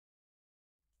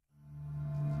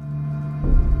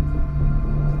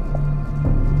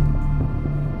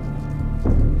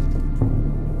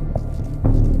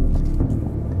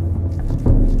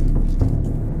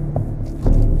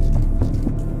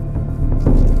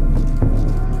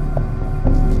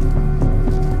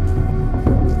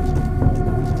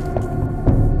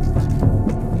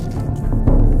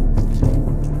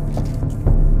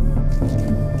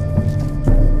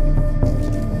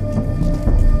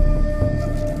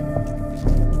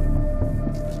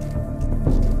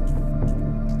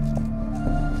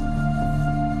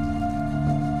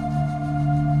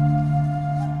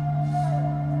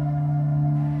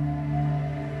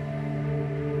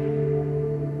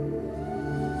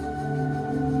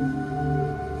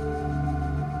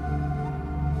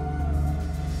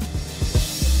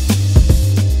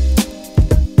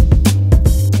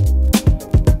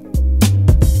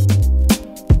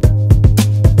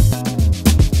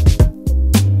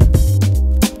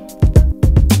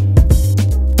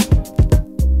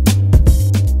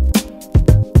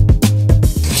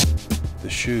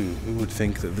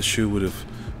think that the shoe would have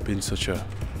been such a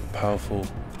powerful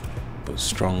but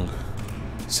strong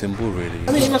symbol, really.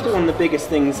 I mean, it must be one of the biggest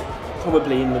things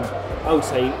probably in the, I would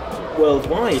say,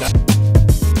 worldwide.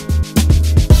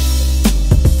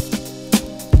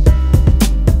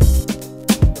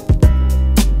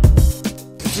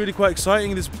 It's really quite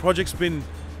exciting. This project's been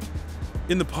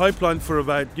in the pipeline for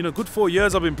about, good 4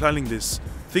 years. I've been planning this,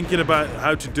 thinking about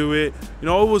how to do it. I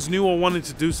always knew I wanted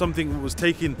to do something that was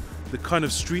taking the kind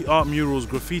of street art murals,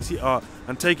 graffiti art,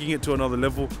 and taking it to another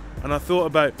level. And I thought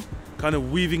about kind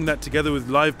of weaving that together with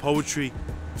live poetry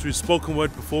through spoken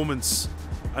word performance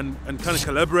and kind of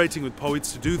collaborating with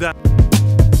poets to do that.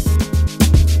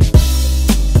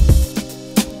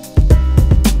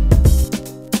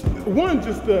 One,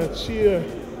 just the sheer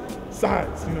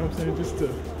size, you know what I'm saying? Just to,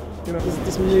 There's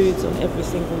just moods on every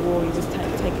single wall. You just take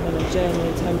them on a journey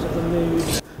in terms of the mood.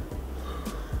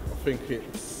 I think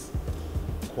it's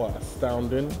quite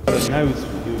astounding. How is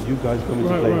you guys coming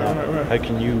to play now? Right. How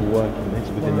can you work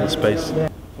within that space?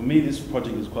 For me, this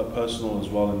project is quite personal as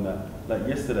well, in that, like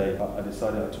yesterday, I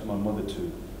decided I took my mother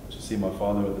to see my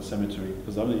father at the cemetery,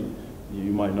 because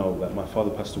you might know that my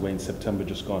father passed away in September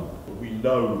just gone. We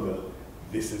know that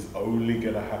this is only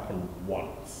going to happen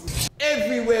once.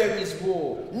 Everywhere is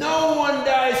war. No one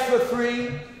dies for free.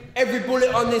 Every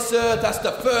bullet on this earth has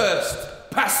to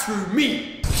first pass through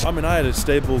me. I mean, I had a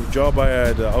stable job.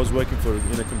 I was working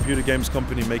in a computer games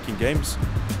company making games.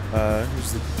 It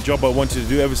was the job I wanted to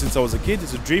do ever since I was a kid.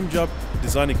 It's a dream job,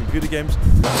 designing computer games.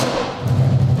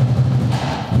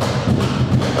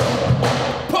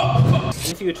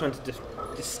 If you were trying to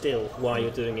distill why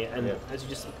you're doing it, and as you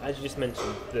just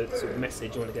mentioned, the sort of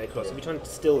message you want to get across, if you're trying to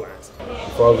distill that.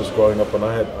 If I was growing up and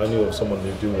I knew of someone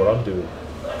who doing what I'm doing,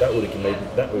 that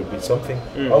would be something.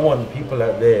 I want people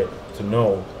out there to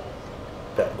know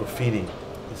that graffiti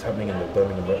is happening in the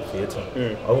Birmingham Rec Theatre.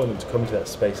 I want them to come to that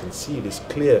space and see this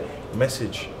clear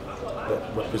message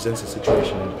that represents the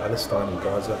situation in Palestine and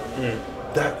Gaza.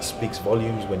 That speaks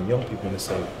volumes when young people are going to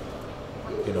say,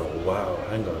 wow,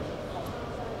 hang on.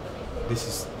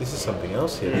 This is something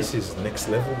else here. This is next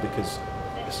level, because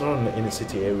it's not in the inner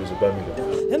city areas of Birmingham.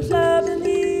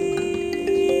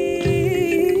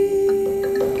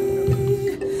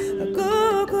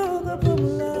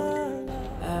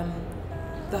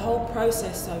 The whole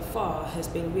process so far has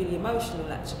been really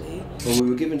emotional, actually. Well, we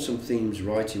were given some themes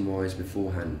writing-wise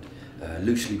beforehand,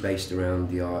 loosely based around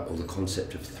the art or the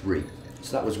concept of three.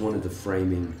 So that was one of the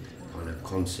framing kind of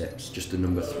concepts, just the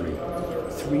number 3.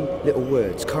 3 little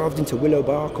words carved into willow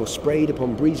bark or sprayed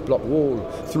upon breeze block wall.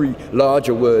 3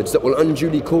 larger words that will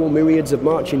unduly call myriads of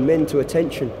marching men to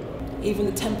attention. Even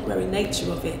the temporary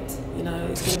nature of it,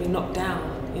 it's going to be knocked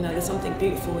down. There's something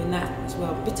beautiful in that as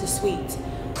well, bittersweet.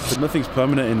 But nothing's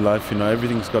permanent in life,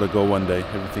 everything's got to go one day,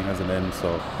 everything has an end,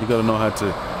 so you got to know how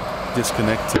to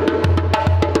disconnect.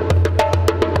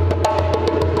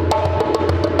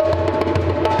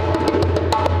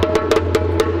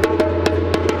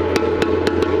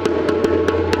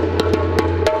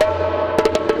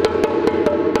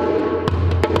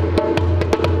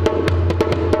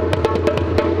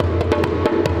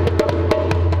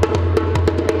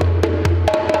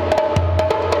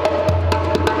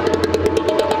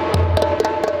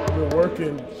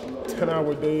 Working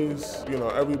 10-hour days,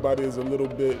 everybody is a little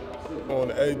bit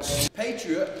on edge.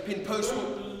 Patriot, pin post. I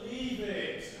don't believe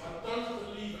it. I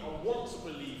want to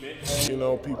believe it.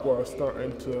 People are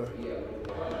starting to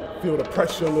feel the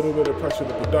pressure, a little bit of pressure,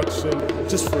 the production.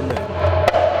 Just for a minute.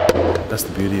 That's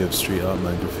the beauty of street art,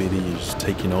 man. Graffiti, you're just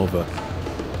taking over,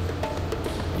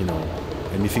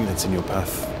 anything that's in your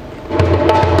path.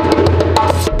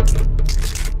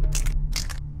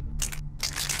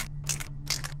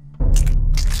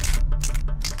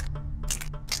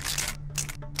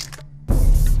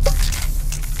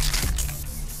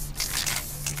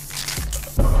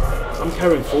 I'm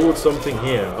carrying forward something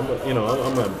here. I'm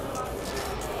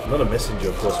not a messenger,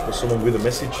 of course, but someone with a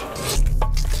message.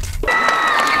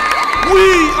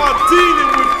 We are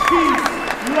dealing with peace,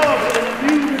 love, and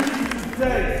unity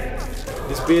today.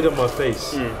 This beard on my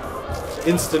face,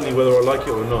 instantly, whether I like it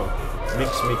or not,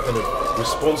 makes me kind of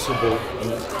responsible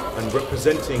and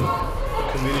representing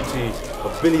a community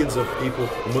of billions of people,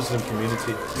 the Muslim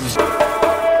community.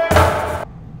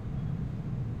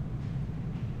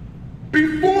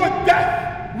 Before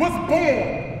death was born,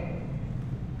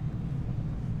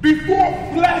 before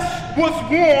flesh was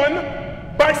worn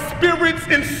by spirits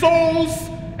and souls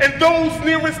and those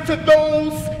nearest to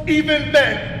those, even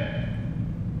then,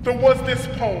 there was this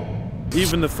poem.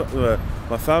 Even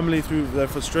my family, through their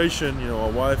frustration, my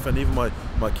wife and even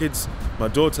my kids, my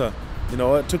daughter, You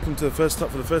know, I took them to for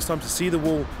the first time to see the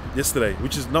wall yesterday,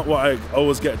 which is not what I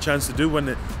always get a chance to do when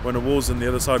the wall's on the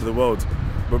other side of the world.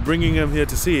 But bringing them here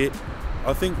to see it,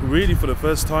 I think really for the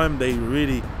first time they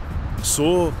really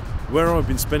saw where I've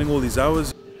been spending all these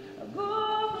hours.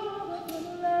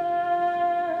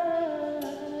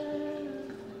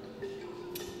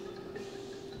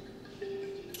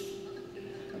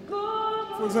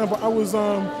 For example, I was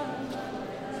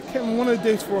came on one of the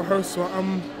days for rehearsal.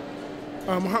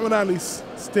 Muhammad Ali's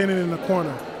standing in the corner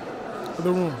of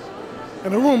the room,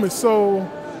 and the room is so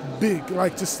big,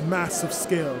 like just massive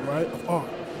scale, right, of art.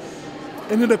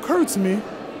 And it occurred to me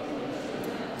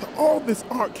that all this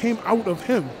art came out of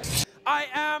him. I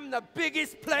am the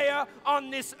biggest player on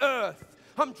this earth.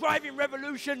 I'm driving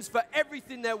revolutions for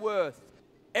everything they're worth.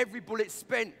 Every bullet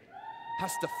spent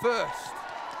has to first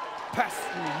pass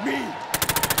through me.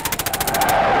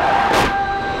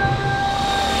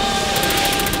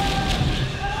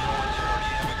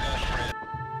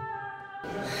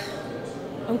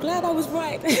 I'm glad I was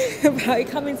right about it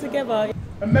coming together.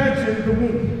 Imagine the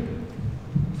womb.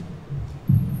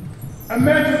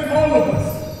 Imagine all of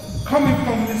us coming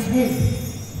from this womb.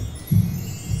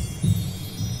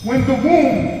 When the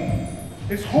womb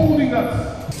is holding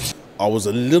us. I was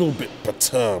a little bit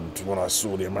perturbed when I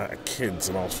saw the amount of kids,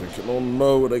 and I was thinking, oh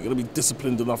no, are they going to be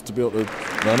disciplined enough to be able to, you know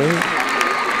what I mean?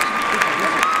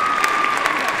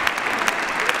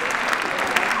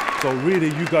 So really,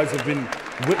 you guys have been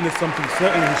witnessed something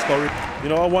certainly historic. You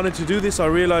know, I wanted to do this. I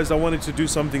realized I wanted to do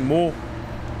something more,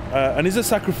 and it's a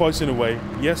sacrifice in a way,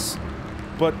 yes,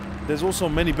 but there's also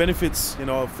many benefits, you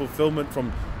know, of fulfillment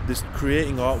from this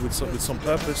creating art with some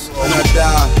purpose. When I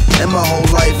die and my whole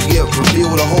life get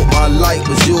revealed, I hope my light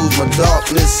was used, my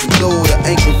darkness endured. I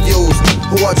ain't confused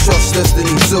who I trust,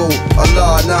 destiny to.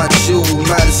 Allah, not you,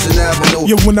 Madison Avenue.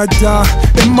 Yeah, when I die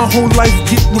and my whole life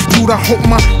get reviewed, I hope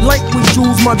my light was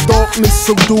used, my darkness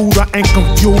subdued. I ain't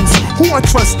confused who I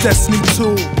trust, destiny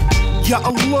to. Ya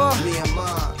Allah. Me and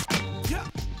mine.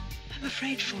 I'm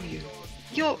afraid for you.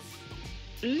 You're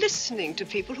listening to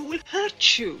people who will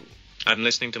hurt you. I'm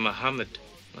listening to Muhammad,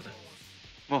 Mother.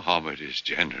 Muhammad is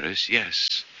generous,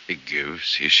 yes. He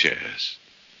gives, he shares.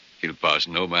 He'll pass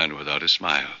no man without a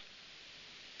smile.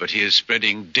 But he is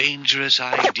spreading dangerous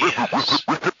ideas.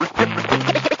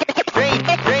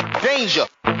 Danger.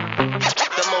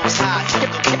 The most high.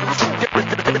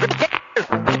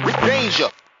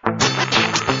 Danger.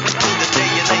 The day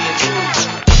you lay in truth.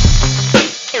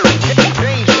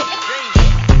 Danger.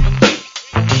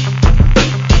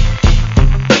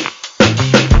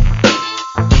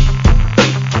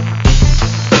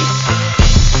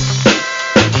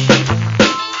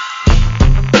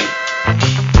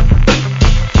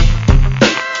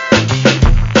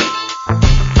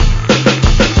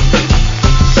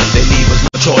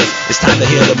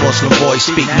 Muslim voice,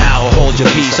 speak now or hold your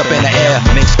peace up in the air.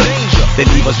 They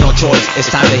leave us no choice, it's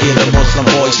time to hear the Muslim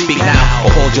voice. Speak now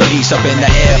or hold your peace up in the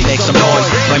air, make some noise.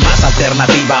 No hay más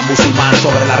alternativa, musulmán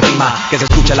sobre la rima. Que se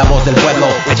escuche la voz del pueblo,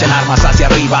 echen armas hacia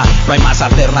arriba. No hay más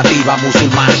alternativa,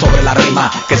 musulmán sobre la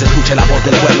rima. Que se escuche la voz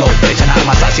del pueblo, echen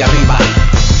armas hacia arriba.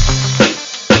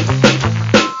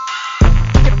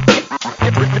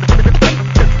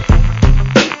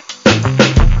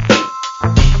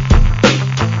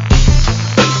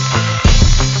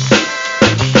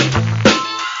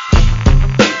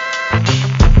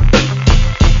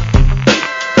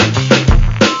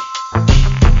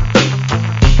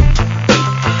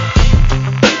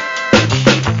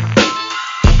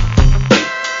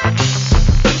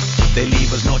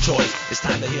 It's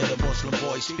time to hear the Muslim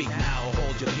voice. Speak now or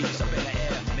hold your peace up in the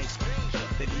air.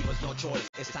 They leave us no choice.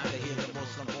 It's time to hear the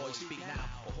Muslim voice. Speak now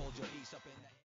or hold your peace up in the air.